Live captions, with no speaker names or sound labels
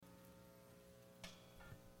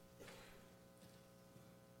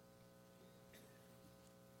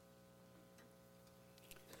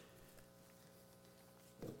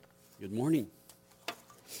Good morning.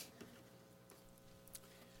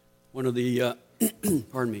 One of the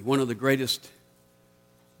one of the greatest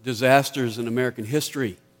disasters in American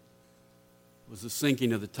history was the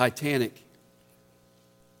sinking of the Titanic.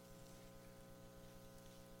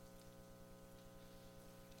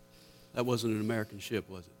 That wasn't an American ship,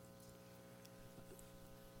 was it?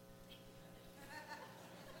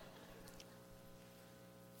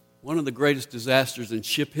 One of the greatest disasters in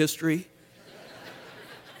ship history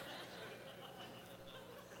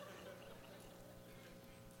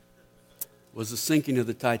was the sinking of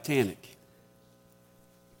the Titanic.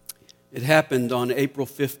 It happened on April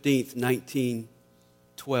 15th,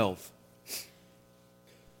 1912.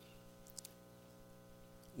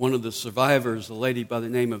 One of the survivors, a lady by the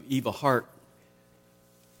name of Eva Hart,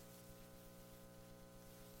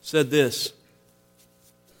 said this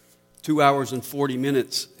 2 hours and 40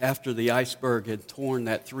 minutes after the iceberg had torn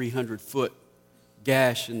that 300-foot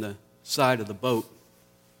gash in the side of the boat.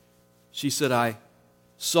 She said, "I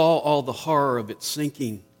saw all the horror of it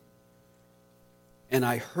sinking, and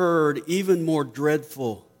I heard, even more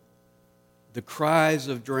dreadful, the cries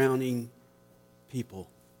of drowning people."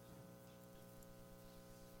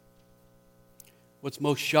 What's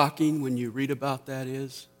most shocking when you read about that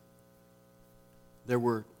is there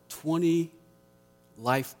were 20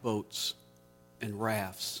 lifeboats and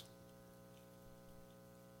rafts.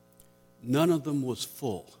 None of them was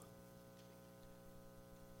full.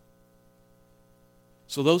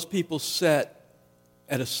 So those people sat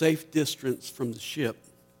at a safe distance from the ship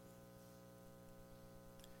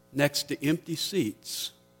next to empty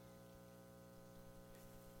seats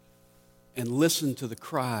and listened to the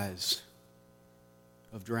cries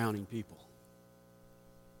of drowning people.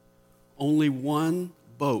 Only one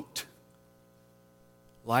boat,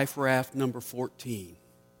 life raft number 14,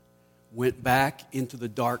 went back into the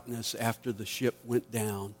darkness after the ship went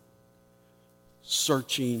down,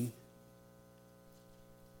 searching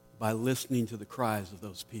by listening to the cries of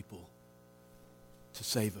those people to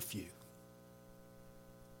save a few.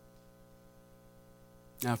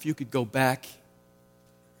 Now, if you could go back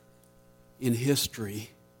in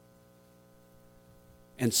history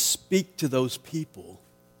and speak to those people,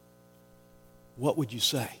 what would you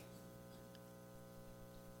say?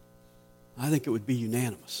 I think it would be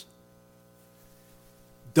unanimous.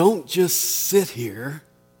 Don't just sit here.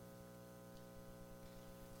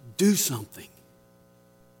 Do something.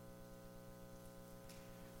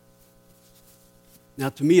 Now,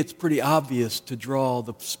 to me, it's pretty obvious to draw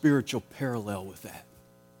the spiritual parallel with that.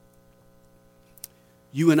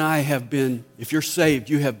 You and I have been, if you're saved,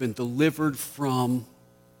 you have been delivered from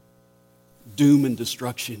doom and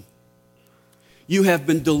destruction. You have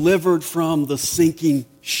been delivered from the sinking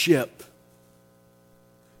ship.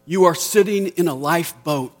 You are sitting in a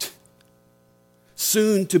lifeboat,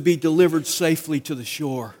 soon to be delivered safely to the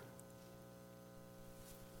shore.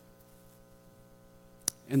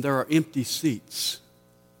 And there are empty seats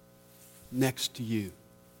next to you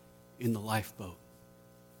in the lifeboat.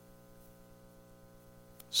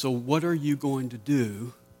 So what are you going to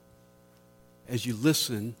do as you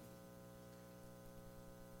listen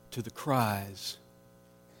to the cries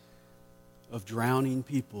of drowning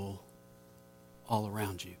people all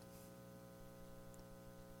around you?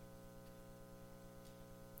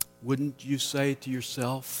 Wouldn't you say to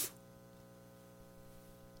yourself,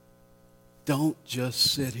 don't just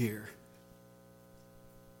sit here.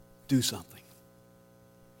 Do something.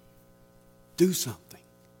 Do something.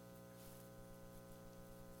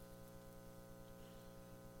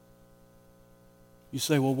 You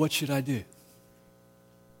say, well, what should I do?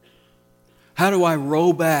 How do I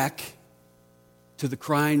row back to the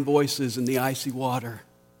crying voices in the icy water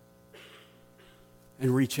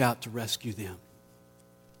and reach out to rescue them?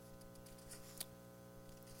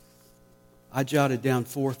 I jotted down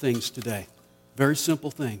 4 things today. Very simple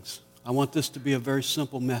things. I want this to be a very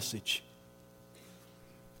simple message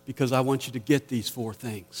because I want you to get these 4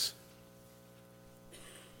 things.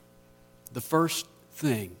 The first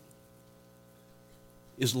thing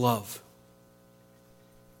is love.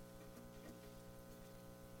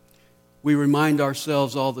 We remind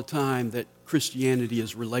ourselves all the time that Christianity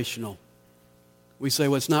is relational. We say,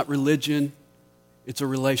 well, it's not religion, it's a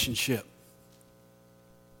relationship.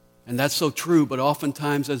 And that's so true, but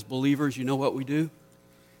oftentimes as believers, you know what we do?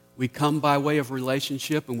 We come by way of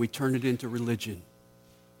relationship and we turn it into religion.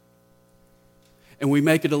 And we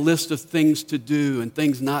make it a list of things to do and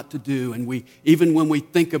things not to do. And we, even when we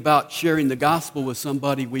think about sharing the gospel with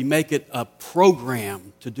somebody, we make it a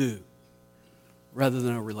program to do rather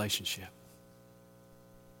than a relationship.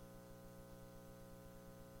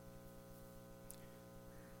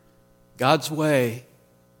 God's way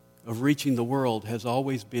of reaching the world has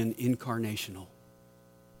always been incarnational.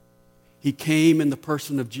 He came in the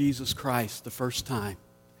person of Jesus Christ the first time,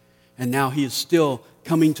 and now he is still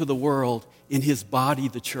coming to the world in his body,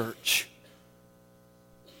 the church.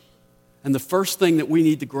 And the first thing that we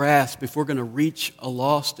need to grasp if we're going to reach a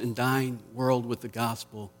lost and dying world with the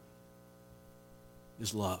gospel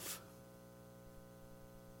is love.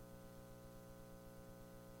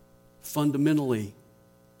 Fundamentally,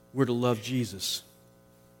 we're to love Jesus.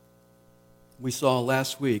 We saw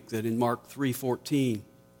last week that in Mark 3:14,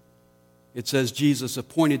 it says Jesus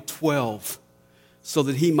appointed 12 so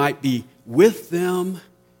that he might be with them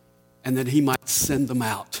and that he might send them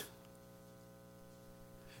out.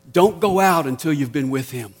 Don't go out until you've been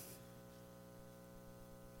with him.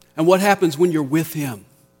 And what happens when you're with him?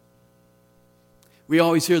 We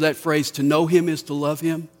always hear that phrase, to know him is to love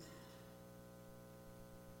him.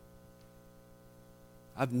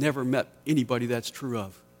 I've never met anybody that's true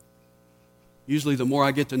of. Usually the more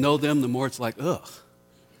I get to know them, the more it's like, ugh.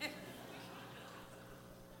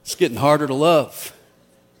 It's getting harder to love.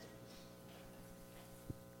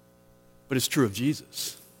 But it's true of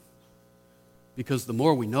Jesus. Because the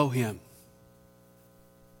more we know him,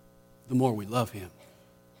 the more we love him.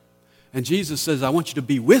 And Jesus says, I want you to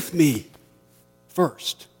be with me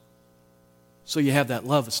first. So you have that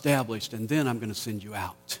love established, and then I'm going to send you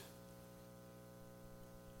out.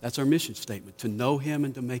 That's our mission statement, to know him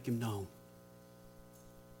and to make him known.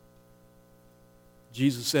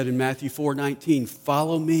 Jesus said in Matthew 4:19,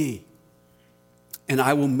 follow me, and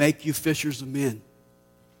I will make you fishers of men.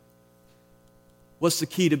 What's the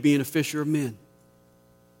key to being a fisher of men?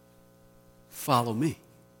 Follow me.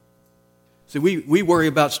 See, we worry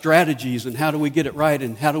about strategies and how do we get it right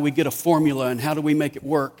and how do we get a formula and how do we make it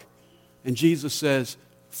work. And Jesus says,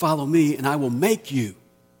 follow me and I will make you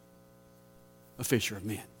a fisher of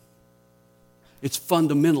men. It's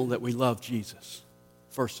fundamental that we love Jesus,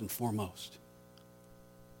 first and foremost.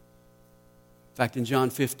 In fact, in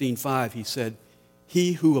John 15:5, he said,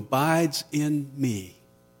 he who abides in me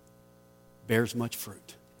bears much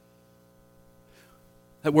fruit.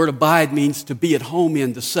 That word abide means to be at home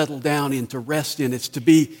in, to settle down in, to rest in. It's to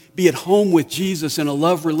be at home with Jesus in a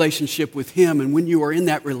love relationship with him. And when you are in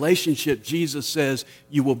that relationship, Jesus says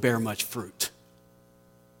you will bear much fruit.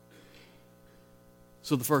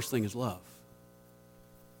 So the first thing is love.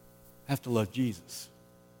 I have to love Jesus.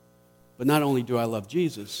 But not only do I love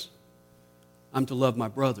Jesus, I'm to love my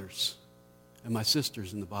brothers and my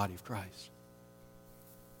sisters in the body of Christ.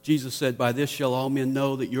 Jesus said, by this shall all men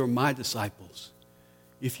know that you're my disciples,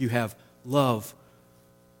 if you have love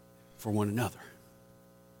for one another.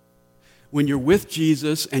 When you're with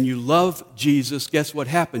Jesus and you love Jesus, guess what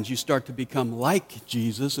happens? You start to become like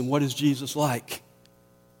Jesus. And what is Jesus like?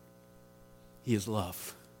 He is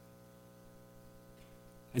love.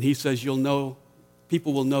 And he says,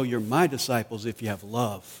 people will know you're my disciples if you have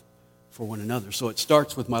love for one another. So it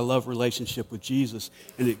starts with my love relationship with Jesus,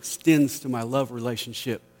 and it extends to my love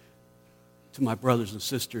relationship to my brothers and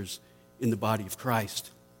sisters in the body of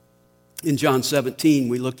Christ. In John 17,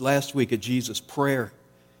 we looked last week at Jesus' prayer.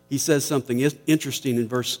 He says something interesting in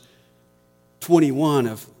verse 21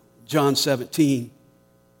 of John 17,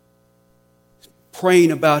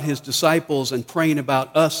 praying about his disciples and praying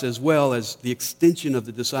about us as well as the extension of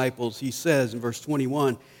the disciples. He says in verse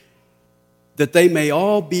 21, that they may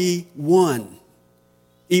all be one,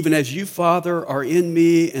 even as you, Father, are in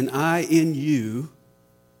me and I in you,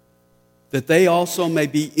 that they also may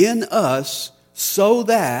be in us, so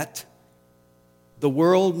that the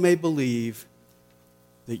world may believe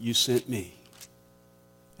that you sent me.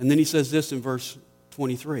 And then he says this in verse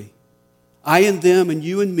 23, I in them and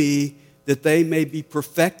you in me, that they may be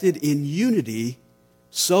perfected in unity,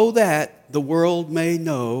 so that the world may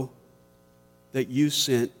know that you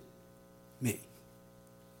sent me.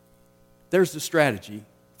 There's the strategy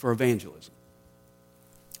for evangelism.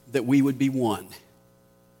 That we would be one.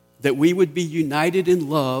 That we would be united in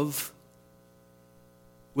love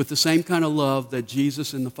with the same kind of love that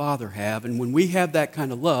Jesus and the Father have. And when we have that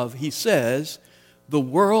kind of love, he says, the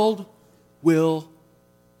world will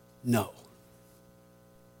know.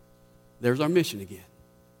 There's our mission again.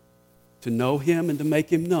 To know him and to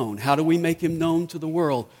make him known. How do we make him known to the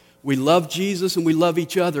world? We love Jesus and we love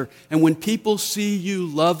each other. And when people see you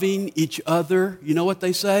loving each other, you know what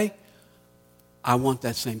they say? I want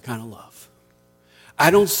that same kind of love. I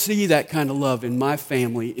don't see that kind of love in my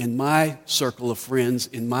family, in my circle of friends,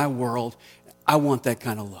 in my world. I want that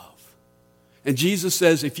kind of love. And Jesus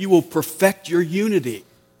says, if you will perfect your unity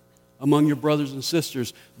among your brothers and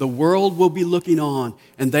sisters, the world will be looking on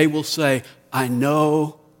and they will say, I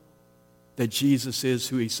know that Jesus is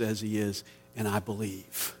who he says he is, and I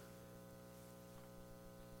believe.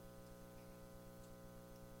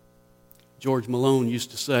 George Malone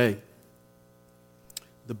used to say,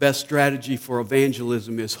 the best strategy for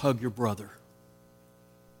evangelism is hug your brother.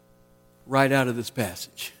 Right out of this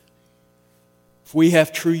passage. If we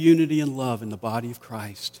have true unity and love in the body of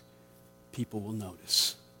Christ, people will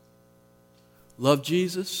notice. Love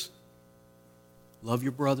Jesus. Love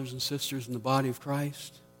your brothers and sisters in the body of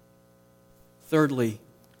Christ. Thirdly,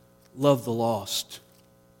 love the lost.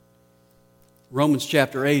 Romans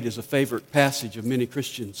chapter 8 is a favorite passage of many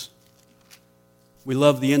Christians. We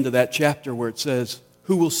love the end of that chapter where it says,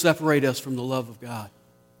 "Who will separate us from the love of God?"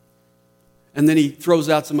 And then he throws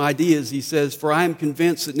out some ideas. He says, "For I am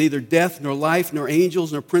convinced that neither death, nor life, nor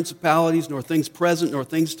angels, nor principalities, nor things present, nor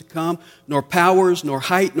things to come, nor powers, nor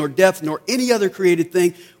height, nor depth, nor any other created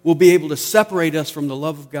thing will be able to separate us from the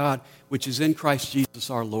love of God, which is in Christ Jesus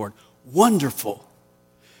our Lord." Wonderful.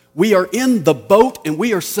 We are in the boat and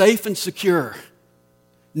we are safe and secure.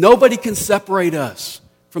 Nobody can separate us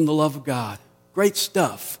from the love of God. Great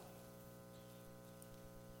stuff.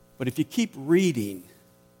 But if you keep reading,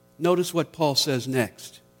 notice what Paul says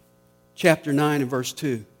next. Chapter 9 and verse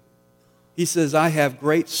 2. He says, "I have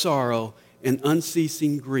great sorrow and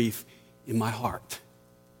unceasing grief in my heart."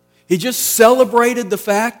 He just celebrated the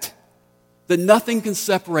fact that nothing can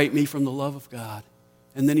separate me from the love of God.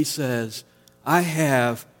 And then he says, "I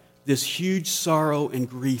have this huge sorrow and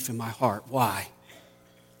grief in my heart." Why?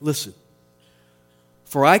 Listen.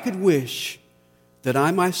 "For I could wish that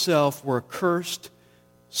I myself were accursed,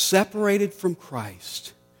 separated from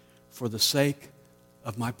Christ, for the sake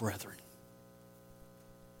of my brethren."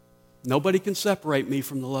 Nobody can separate me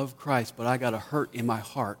from the love of Christ, but I got a hurt in my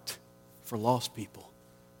heart for lost people.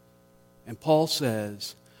 And Paul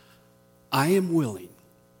says, I am willing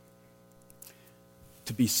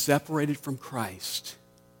to be separated from Christ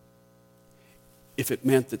if it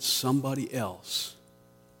meant that somebody else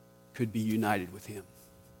could be united with him.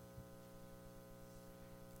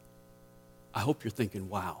 I hope you're thinking,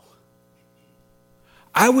 wow.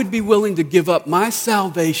 I would be willing to give up my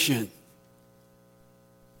salvation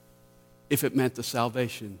if it meant the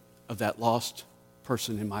salvation of that lost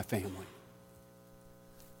person in my family.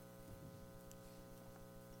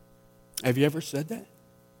 Have you ever said that?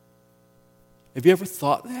 Have you ever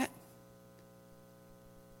thought that?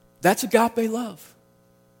 That's agape love.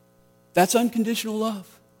 That's unconditional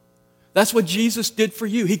love. That's what Jesus did for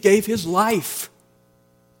you. He gave his life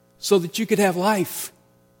so that you could have life.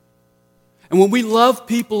 And when we love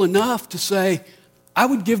people enough to say, I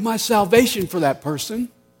would give my salvation for that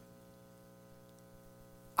person,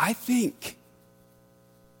 I think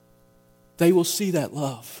they will see that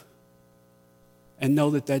love and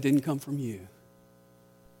know that that didn't come from you.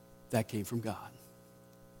 That came from God.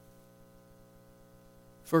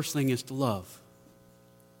 First thing is to love.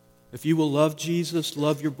 If you will love Jesus,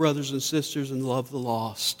 love your brothers and sisters, and love the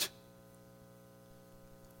lost,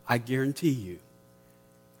 I guarantee you,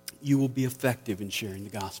 you will be effective in sharing the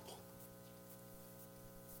gospel.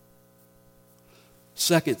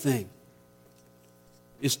 Second thing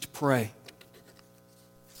is to pray.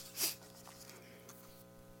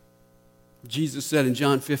 Jesus said in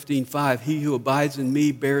John 15:5, "He who abides in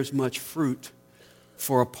me bears much fruit,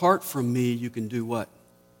 for apart from me you can do what?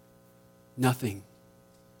 Nothing."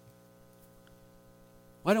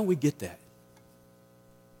 Why don't we get that?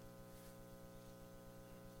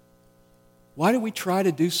 Why do we try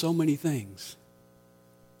to do so many things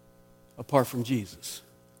apart from Jesus?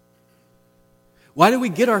 Why do we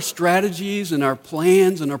get our strategies and our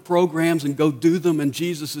plans and our programs and go do them, and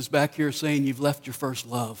Jesus is back here saying, you've left your first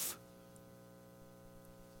love?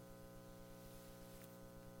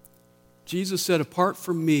 Jesus said, apart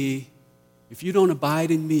from me, if you don't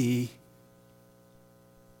abide in me,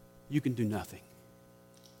 you can do nothing.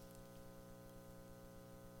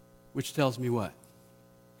 Which tells me what?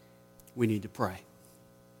 We need to pray.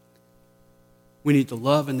 We need to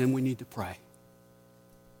love, and then we need to pray.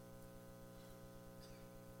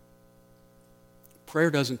 Prayer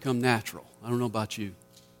doesn't come natural. I don't know about you.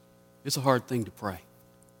 It's a hard thing to pray.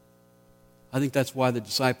 I think that's why the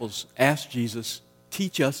disciples asked Jesus,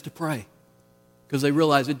 teach us to pray. Because they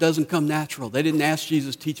realized it doesn't come natural. They didn't ask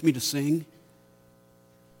Jesus, teach me to sing.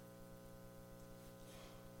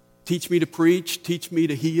 Teach me to preach. Teach me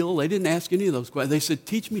to heal. They didn't ask any of those questions. They said,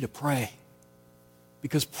 teach me to pray.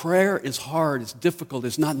 Because prayer is hard. It's difficult.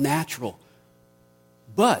 It's not natural.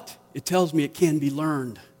 But it tells me it can be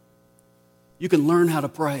learned. You can learn how to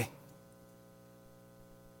pray.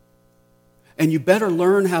 And you better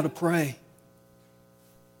learn how to pray.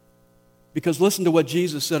 Because listen to what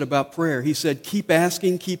Jesus said about prayer. He said, keep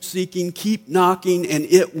asking, keep seeking, keep knocking, and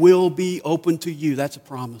it will be open to you. That's a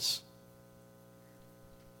promise.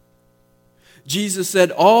 Jesus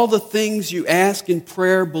said, all the things you ask in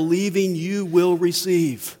prayer, believing you will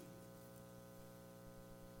receive.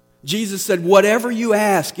 Jesus said, whatever you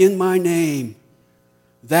ask in my name,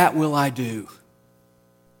 that will I do.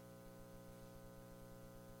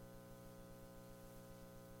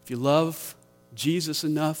 If you love Jesus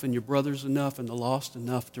enough and your brothers enough and the lost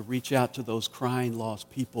enough to reach out to those crying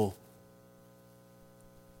lost people,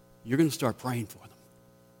 you're going to start praying for them.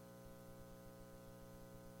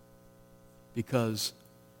 Because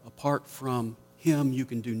apart from Him, you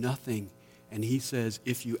can do nothing. And He says,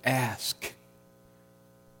 if you ask,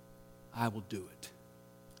 I will do it.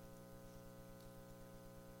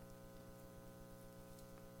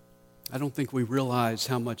 I don't think we realize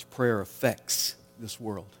how much prayer affects this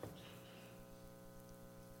world.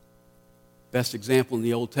 Best example in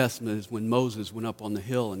the Old Testament is when Moses went up on the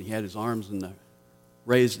hill and he had his arms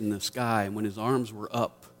raised in the sky. And when his arms were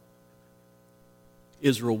up,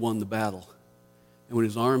 Israel won the battle. And when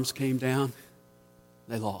his arms came down,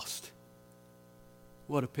 they lost.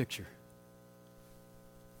 What a picture.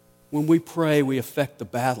 When we pray, we affect the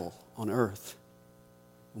battle on earth.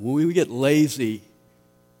 When we get lazy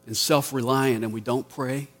and self-reliant and we don't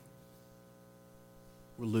pray,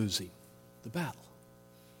 we're losing the battle.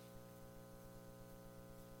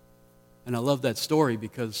 And I love that story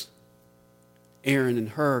because Aaron and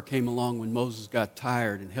Hur came along when Moses got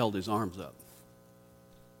tired and held his arms up.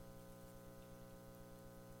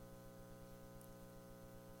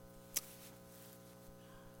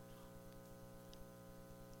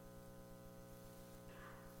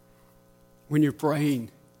 When you're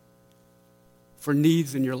praying for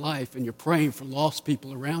needs in your life and you're praying for lost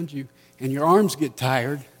people around you and your arms get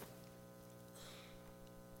tired,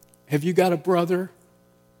 have you got a brother,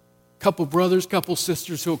 couple brothers, couple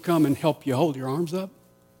sisters who'll come and help you hold your arms up?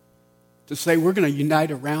 To say, we're going to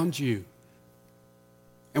unite around you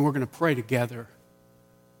and we're going to pray together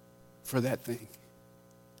for that thing.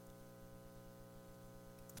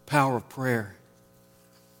 The power of prayer.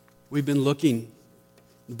 We've been looking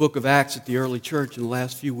the book of Acts at the early church in the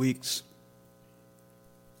last few weeks.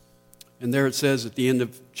 And there it says at the end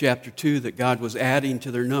of chapter 2 that God was adding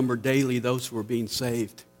to their number daily those who were being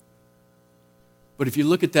saved. But if you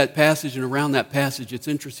look at that passage and around that passage, it's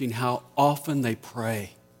interesting how often they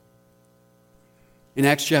pray. In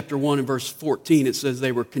Acts chapter 1 and verse 14, it says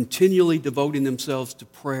they were continually devoting themselves to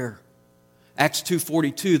prayer. Acts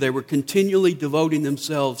 2:42, they were continually devoting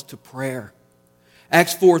themselves to prayer.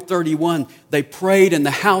 Acts 4:31, they prayed and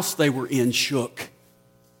the house they were in shook.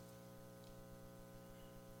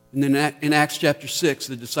 And then in Acts chapter 6,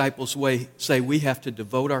 the disciples say we have to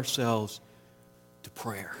devote ourselves to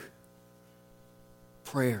prayer.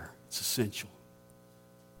 Prayer, it's essential.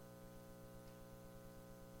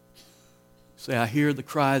 Say, I hear the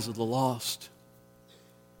cries of the lost.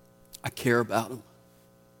 I care about them.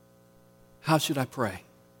 How should I pray?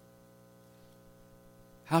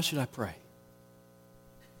 How should I pray?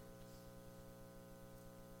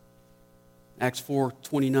 Acts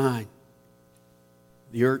 4:29,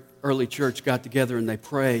 the early church got together and they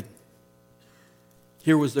prayed.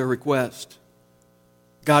 Here was their request.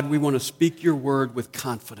 God, we want to speak your word with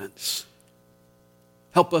confidence.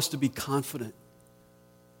 Help us to be confident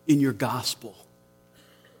in your gospel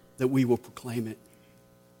that we will proclaim it.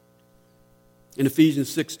 In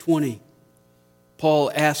Ephesians 6:20,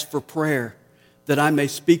 Paul asked for prayer that I may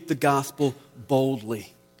speak the gospel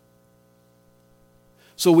boldly.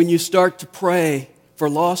 So when you start to pray for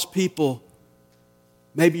lost people,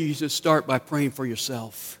 maybe you just start by praying for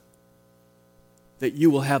yourself, that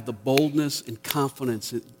you will have the boldness and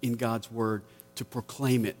confidence in God's word to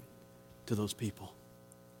proclaim it to those people.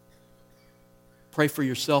 Pray for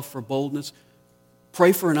yourself for boldness.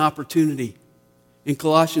 Pray for an opportunity. In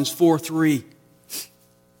Colossians 4:3,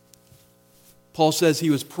 Paul says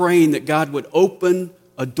he was praying that God would open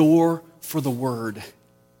a door for the word.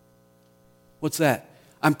 What's that?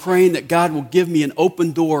 I'm praying that God will give me an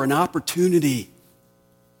open door, an opportunity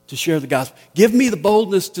to share the gospel. Give me the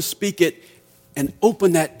boldness to speak it and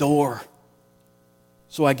open that door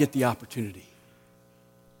so I get the opportunity.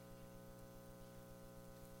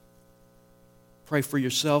 Pray for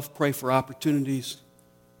yourself, pray for opportunities,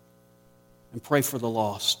 and pray for the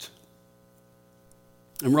lost.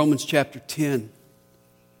 In Romans chapter 10,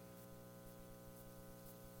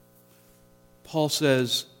 Paul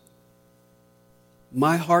says,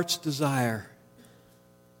 my heart's desire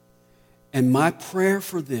and my prayer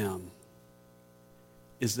for them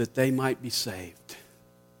is that they might be saved.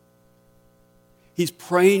 He's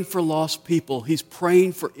praying for lost people. He's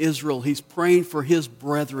praying for Israel. He's praying for his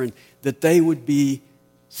brethren that they would be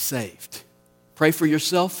saved. Pray for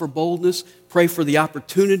yourself for boldness. pray for the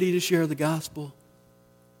opportunity to share the gospel,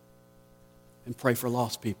 and pray for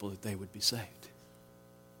lost people that they would be saved.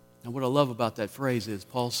 Now, what I love about that phrase is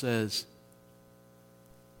Paul says,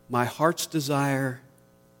 my heart's desire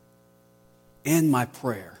and my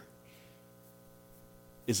prayer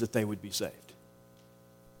is that they would be saved.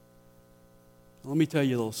 Let me tell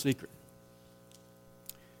you a little secret.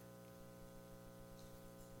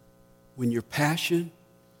 When your passion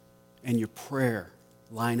and your prayer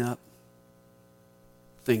line up,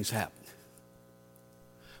 things happen.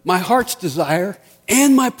 My heart's desire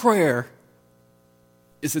and my prayer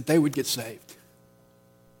is that they would get saved.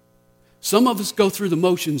 Some of us go through the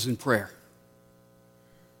motions in prayer.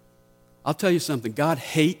 I'll tell you something. God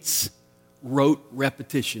hates rote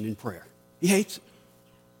repetition in prayer. He hates it.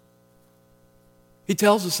 He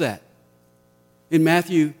tells us that. In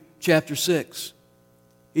Matthew chapter 6,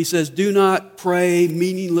 he says, do not pray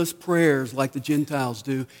meaningless prayers like the Gentiles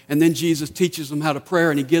do. And then Jesus teaches them how to pray,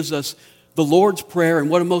 and he gives us the Lord's Prayer. And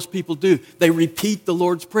what do most people do? They repeat the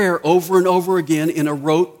Lord's Prayer over and over again in a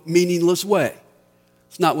rote, meaningless way.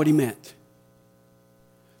 It's not what he meant.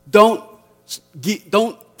 Don't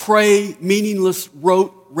pray meaningless,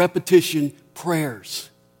 rote, repetition prayers.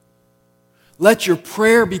 Let your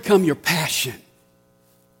prayer become your passion.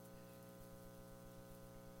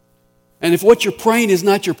 And if what you're praying is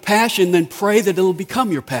not your passion, then pray that it'll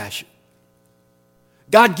become your passion.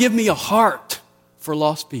 God, give me a heart for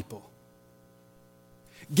lost people.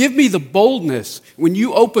 Give me the boldness when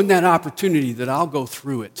you open that opportunity that I'll go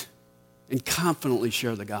through it and confidently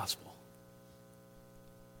share the gospel.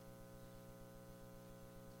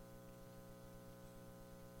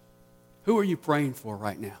 Who are you praying for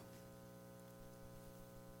right now?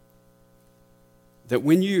 That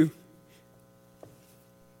when you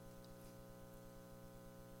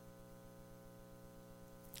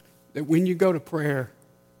go to prayer,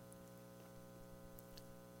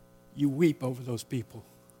 you weep over those people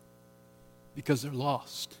because they're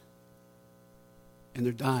lost and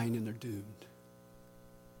they're dying and they're doomed.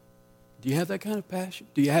 Do you have that kind of passion?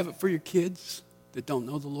 Do you have it for your kids that don't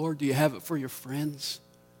know the Lord? Do you have it for your friends?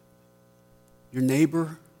 Your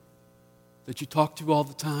neighbor that you talk to all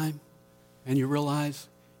the time and you realize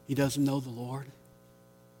he doesn't know the Lord?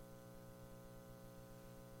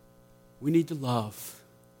 We need to love.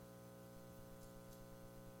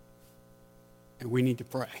 And we need to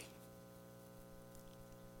pray.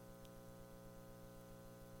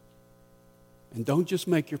 And don't just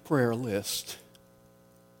make your prayer list.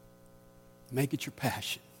 Make it your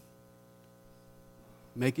passion.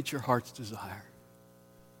 Make it your heart's desire.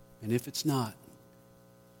 And if it's not,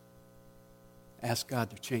 ask God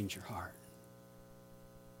to change your heart.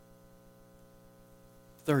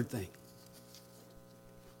 Third thing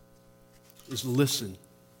is listen.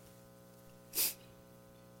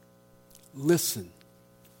 Listen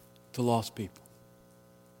to lost people.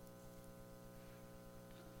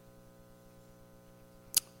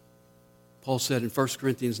 Paul said in 1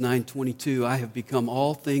 Corinthians 9:22, I have become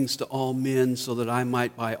all things to all men so that I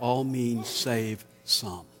might by all means save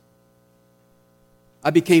some. I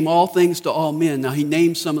became all things to all men. Now he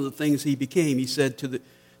named some of the things he became. He said to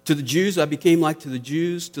the Jews, I became like to the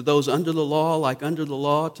Jews, to those under the law, like under the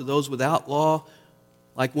law, to those without law,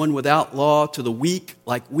 like one without law, to the weak,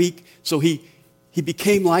 like weak. So he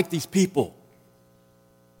became like these people.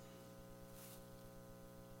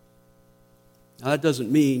 Now that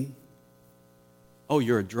doesn't mean, oh,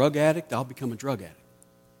 you're a drug addict, I'll become a drug addict.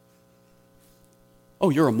 Oh,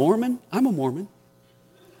 you're a Mormon? I'm a Mormon.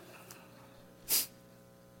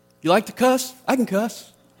 You like to cuss? I can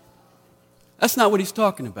cuss. That's not what he's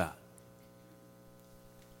talking about.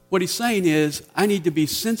 What he's saying is, I need to be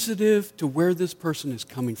sensitive to where this person is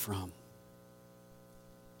coming from.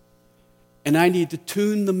 And I need to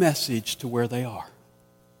tune the message to where they are.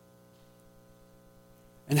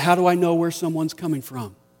 And how do I know where someone's coming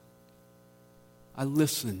from? I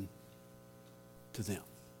listen to them.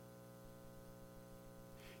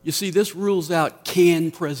 You see, this rules out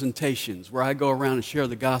canned presentations where I go around and share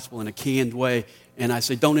the gospel in a canned way and I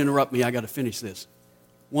say, don't interrupt me, I got to finish this.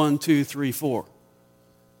 1, 2, 3, 4.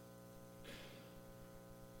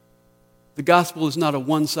 The gospel is not a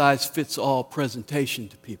one-size-fits-all presentation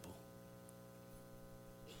to people.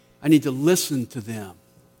 I need to listen to them,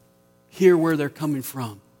 hear where they're coming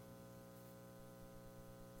from,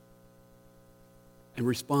 and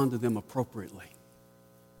respond to them appropriately.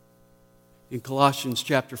 In Colossians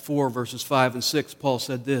chapter 4, verses 5 and 6, Paul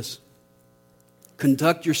said this,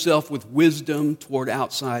 conduct yourself with wisdom toward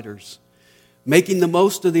outsiders, making the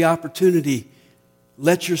most of the opportunity.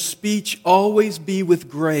 Let your speech always be with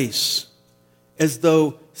grace, as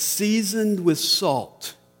though seasoned with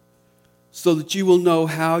salt, so that you will know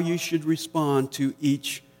how you should respond to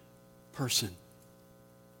each person.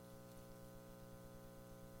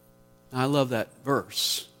 Now, I love that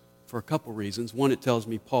verse for a couple reasons. One, it tells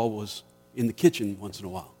me Paul was in the kitchen once in a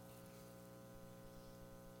while.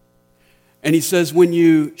 And he says when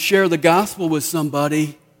you share the gospel with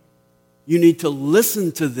somebody, you need to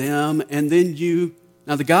listen to them, and then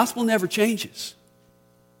now the gospel never changes.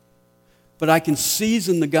 But I can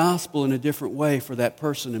season the gospel in a different way for that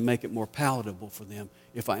person and make it more palatable for them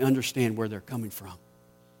if I understand where they're coming from.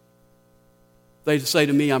 If they say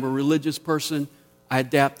to me, I'm a religious person, I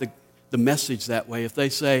adapt the message that way. If they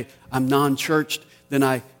say I'm non-churched, then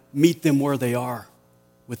I meet them where they are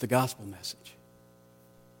with the gospel message.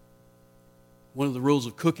 One of the rules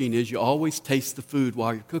of cooking is you always taste the food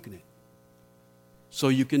while you're cooking it, so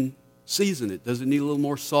you can season it. Does it need a little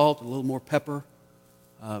more salt, a little more pepper?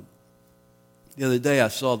 The other day I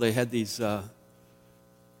saw they had these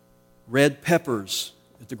red peppers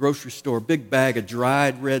at the grocery store, a big bag of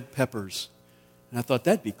dried red peppers. And I thought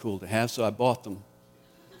that'd be cool to have, so I bought them.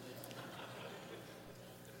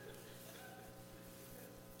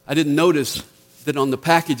 I didn't notice that on the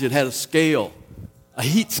package it had a scale, a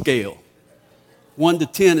heat scale, 1 to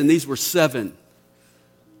 10, and these were 7.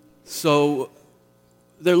 So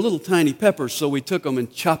they're little tiny peppers, so we took them and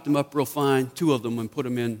chopped them up real fine, 2 of them, and put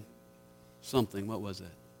them in something. What was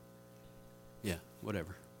that? Yeah,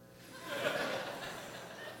 whatever.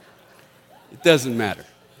 It doesn't matter.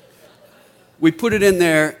 We put it in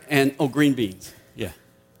there and, green beans. Yeah,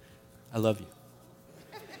 I love you.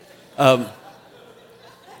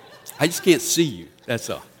 I just can't see you, that's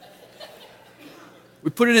all. We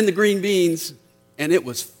put it in the green beans, and it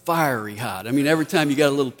was fiery hot. I mean, every time you got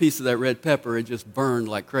a little piece of that red pepper, it just burned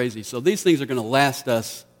like crazy. So these things are going to last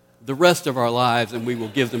us the rest of our lives, and we will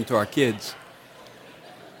give them to our kids.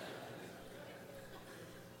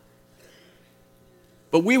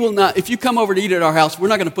 But we will not, if you come over to eat at our house, we're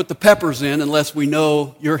not going to put the peppers in unless we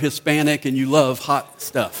know you're Hispanic and you love hot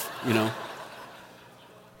stuff, you know.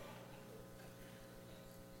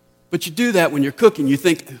 But you do that when you're cooking. You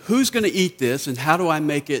think, who's going to eat this, and how do I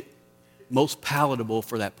make it most palatable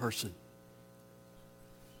for that person?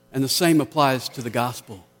 And the same applies to the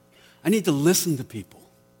gospel. I need to listen to people,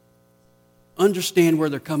 understand where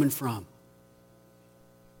they're coming from.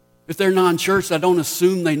 If they're non-church, I don't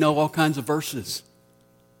assume they know all kinds of verses.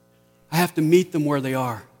 I have to meet them where they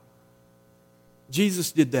are.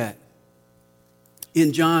 Jesus did that.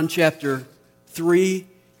 In John chapter 3,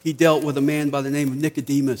 he dealt with a man by the name of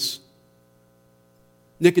Nicodemus.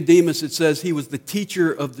 Nicodemus, it says, he was the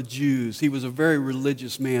teacher of the Jews. He was a very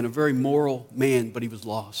religious man, a very moral man, but he was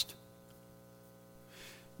lost.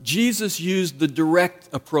 Jesus used the direct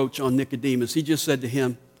approach on Nicodemus. He just said to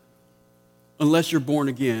him, unless you're born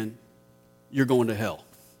again, you're going to hell.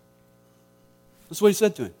 That's what he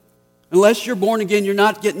said to him. Unless you're born again, you're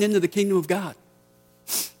not getting into the kingdom of God.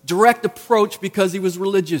 Direct approach because he was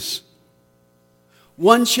religious.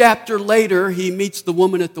 1 chapter later, he meets the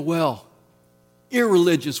woman at the well.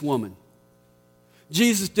 Irreligious woman.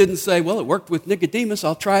 Jesus didn't say, well, it worked with Nicodemus,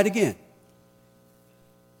 I'll try it again.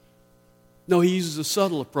 No, he uses a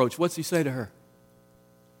subtle approach. What's he say to her?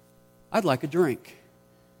 I'd like a drink.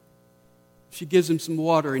 She gives him some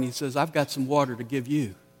water, and he says, I've got some water to give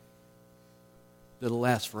you that'll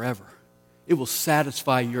last forever. It will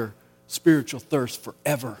satisfy your spiritual thirst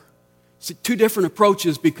forever. See, 2 different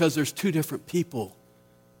approaches because there's 2 different people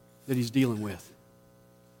that he's dealing with.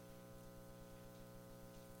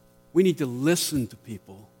 We need to listen to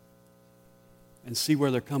people and see where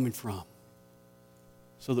they're coming from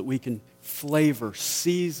so that we can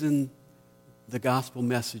season the gospel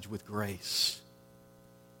message with grace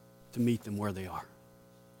to meet them where they are.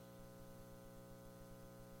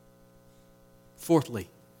 Fourthly,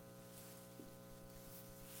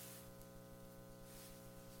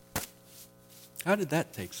 how did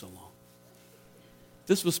that take so long?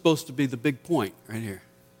 This was supposed to be the big point right here.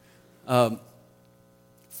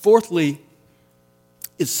 Fourthly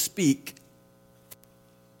is speak.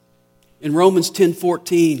 In Romans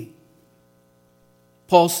 10:14,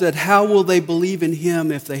 Paul said, how will they believe in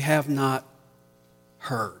him if they have not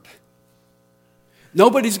heard?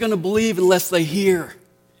 Nobody's going to believe unless they hear.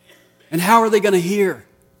 And how are they going to hear?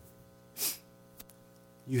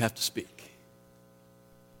 You have to speak.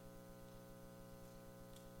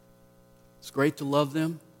 It's great to love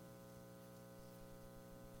them.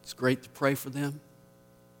 It's great to pray for them.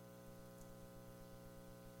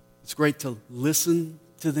 It's great to listen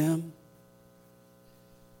to them.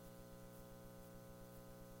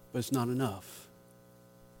 But it's not enough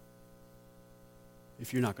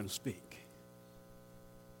if you're not going to speak.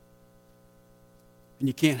 And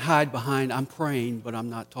you can't hide behind, I'm praying, but I'm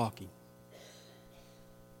not talking.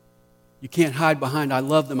 You can't hide behind, I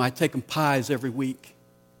love them, I take them pies every week,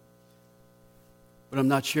 but I'm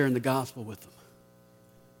not sharing the gospel with them.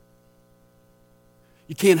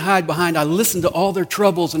 You can't hide behind, I listen to all their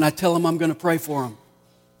troubles and I tell them I'm going to pray for them.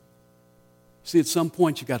 See, at some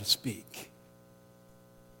point you got to speak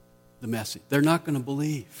the message. They're not going to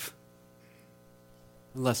believe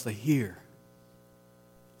unless they hear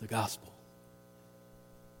the gospel.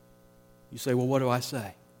 You say, well, what do I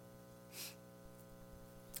say?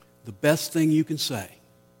 The best thing you can say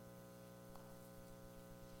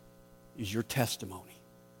is your testimony,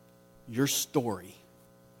 your story,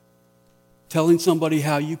 telling somebody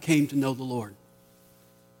how you came to know the Lord.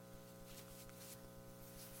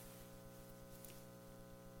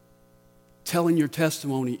 Telling your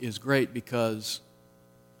testimony is great because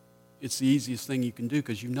it's the easiest thing you can do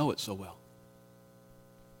because you know it so well.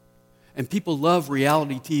 And people love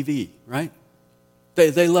reality TV, right?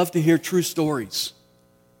 They love to hear true stories.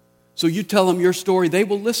 So you tell them your story, they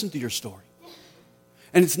will listen to your story.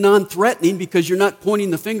 And it's non-threatening because you're not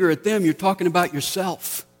pointing the finger at them, you're talking about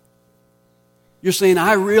yourself. You're saying,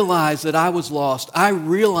 I realized that I was lost. I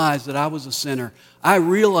realized that I was a sinner. I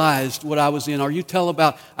realized what I was in. Or you tell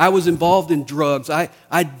about, I was involved in drugs.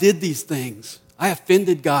 I did these things. I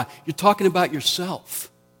offended God. You're talking about yourself.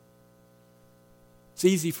 It's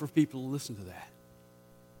easy for people to listen to that.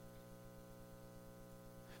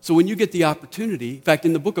 So when you get the opportunity, in fact,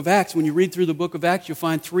 in the book of Acts, when you read through the book of Acts, you'll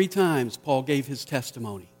find 3 times Paul gave his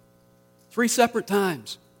testimony. 3 separate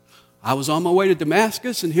times. I was on my way to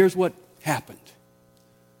Damascus, and here's what happened.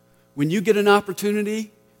 When you get an opportunity,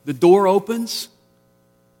 the door opens,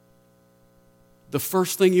 the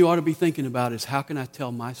first thing you ought to be thinking about is how can I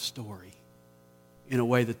tell my story in a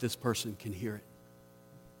way that this person can hear it?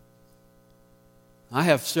 I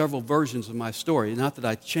have several versions of my story, not that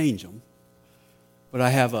I change them, but I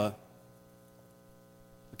have a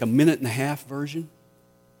minute and a half version.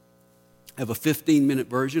 I have a 15-minute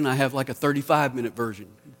version. I have like a 35-minute version.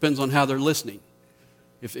 Depends on how they're listening.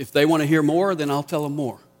 If they want to hear more, then I'll tell them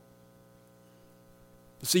more.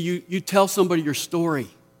 See, you tell somebody your story,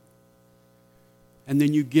 and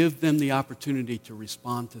then you give them the opportunity to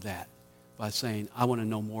respond to that by saying, I want to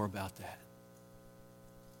know more about that.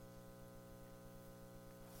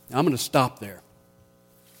 Now, I'm going to stop there.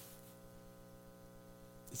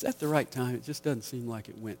 Is that the right time? It just doesn't seem like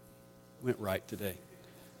it went right today.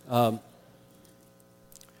 I'm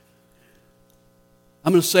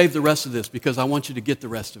going to save the rest of this because I want you to get the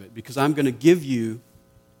rest of it. Because I'm going to give you,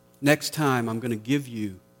 next time, I'm going to give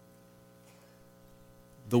you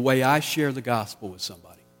the way I share the gospel with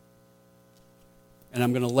somebody. And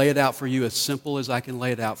I'm going to lay it out for you as simple as I can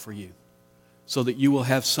lay it out for you so that you will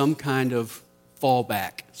have some kind of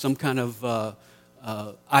fallback, some kind of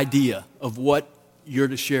idea of what you're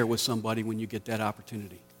to share with somebody when you get that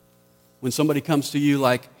opportunity. When somebody comes to you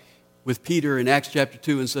like with Peter in Acts chapter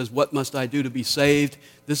 2 and says, what must I do to be saved?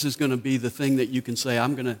 This is going to be the thing that you can say,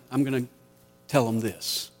 I'm going to tell them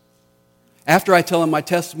this. After I tell them my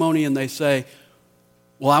testimony and they say,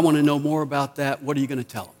 well, I want to know more about that, what are you going to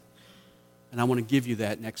tell them? And I want to give you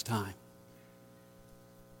that next time.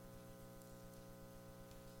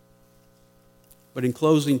 But in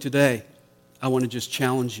closing today, I want to just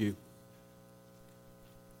challenge you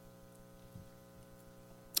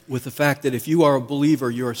with the fact that if you are a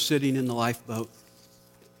believer, you are sitting in the lifeboat.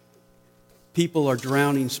 People are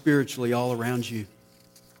drowning spiritually all around you.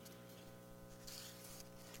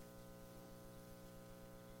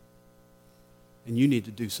 And you need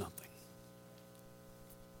to do something.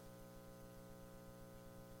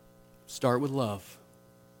 Start with love.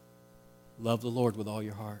 Love the Lord with all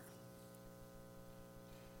your heart.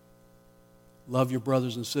 Love your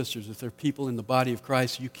brothers and sisters. If there are people in the body of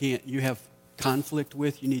Christ you have conflict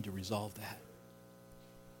with, you need to resolve that.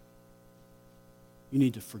 You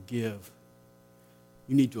need to forgive.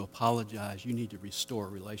 You need to apologize. You need to restore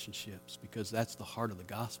relationships because that's the heart of the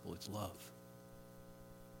gospel. It's love.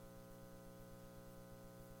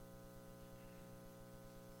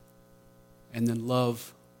 And then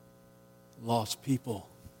love lost people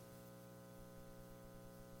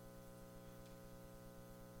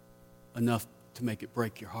enough to make it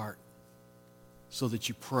break your heart so that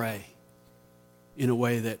you pray in a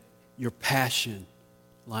way that your passion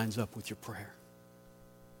lines up with your prayer.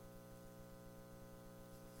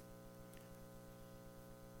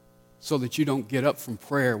 So that you don't get up from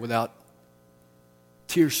prayer without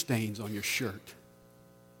tear stains on your shirt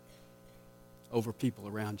over people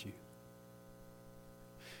around you.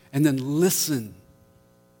 And then listen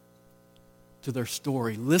to their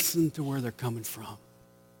story. Listen to where they're coming from.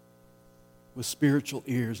 with spiritual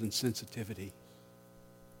ears and sensitivity.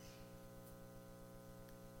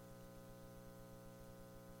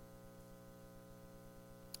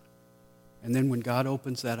 And then when God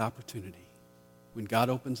opens that opportunity, when God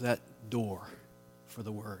opens that door for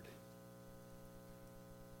the word,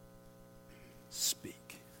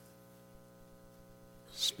 speak.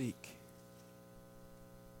 Speak.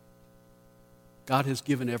 God has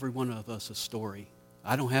given every one of us a story.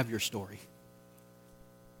 I don't have your story.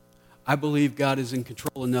 I believe God is in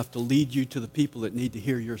control enough to lead you to the people that need to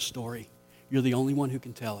hear your story. You're the only one who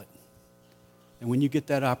can tell it. And when you get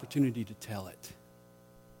that opportunity to tell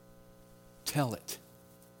it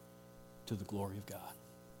to the glory of God.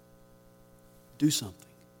 Do something.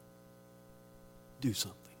 Do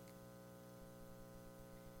something.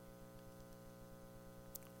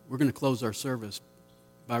 We're going to close our service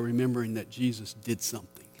by remembering that Jesus did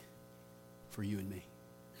something for you and me.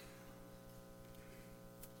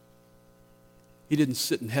 He didn't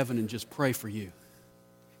sit in heaven and just pray for you.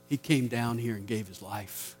 He came down here and gave his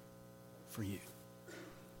life for you.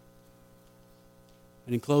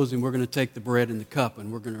 And in closing, we're going to take the bread and the cup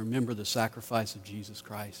and we're going to remember the sacrifice of Jesus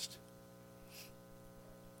Christ.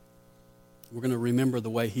 We're going to remember the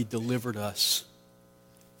way he delivered us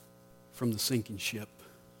from the sinking ship,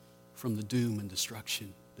 from the doom and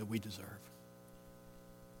destruction that we deserve.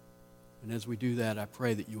 And as we do that, I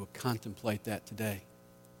pray that you will contemplate that today.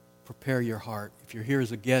 Prepare your heart. If you're here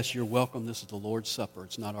as a guest, you're welcome. This is the Lord's Supper.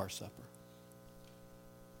 It's not our supper.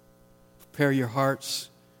 Prepare your hearts.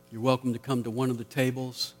 You're welcome to come to one of the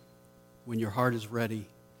tables. When your heart is ready,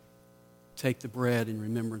 take the bread in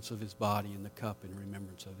remembrance of his body and the cup in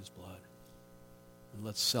remembrance of his blood. And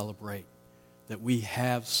let's celebrate that we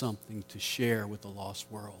have something to share with the lost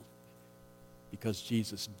world because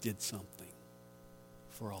Jesus did something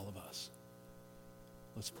for all of us.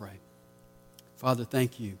 Let's pray. Father,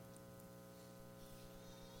 thank you.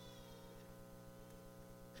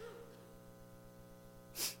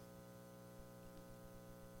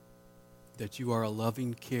 That you are a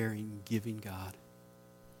loving, caring, giving God.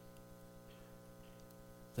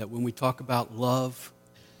 That when we talk about love,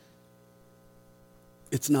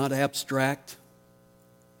 it's not abstract.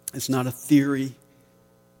 It's not a theory.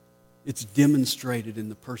 It's demonstrated in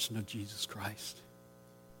the person of Jesus Christ.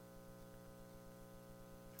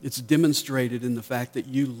 It's demonstrated in the fact that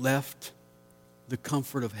you left the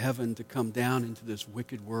comfort of heaven to come down into this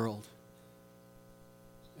wicked world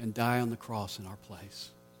and die on the cross in our place.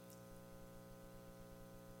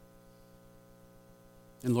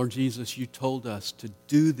 And Lord Jesus, you told us to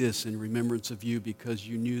do this in remembrance of you because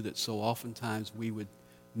you knew that so oftentimes we would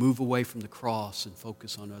move away from the cross and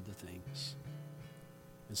focus on other things.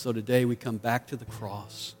 And so today we come back to the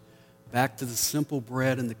cross, back to the simple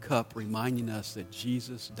bread and the cup, reminding us that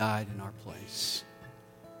Jesus died in our place.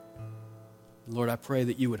 And Lord, I pray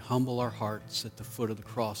that you would humble our hearts at the foot of the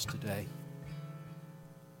cross today.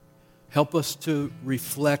 Help us to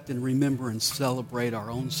reflect and remember and celebrate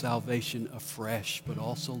our own salvation afresh, but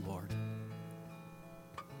also, Lord,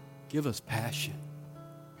 give us passion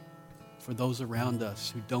for those around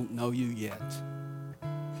us who don't know you yet.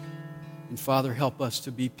 And Father, help us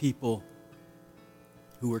to be people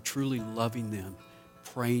who are truly loving them,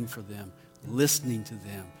 praying for them, listening to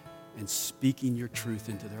them, and speaking your truth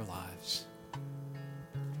into their lives.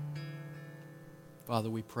 Father,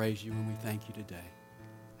 we praise you and we thank you today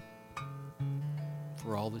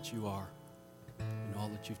for all that you are and all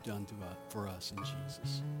that you've done for us in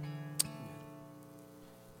Jesus.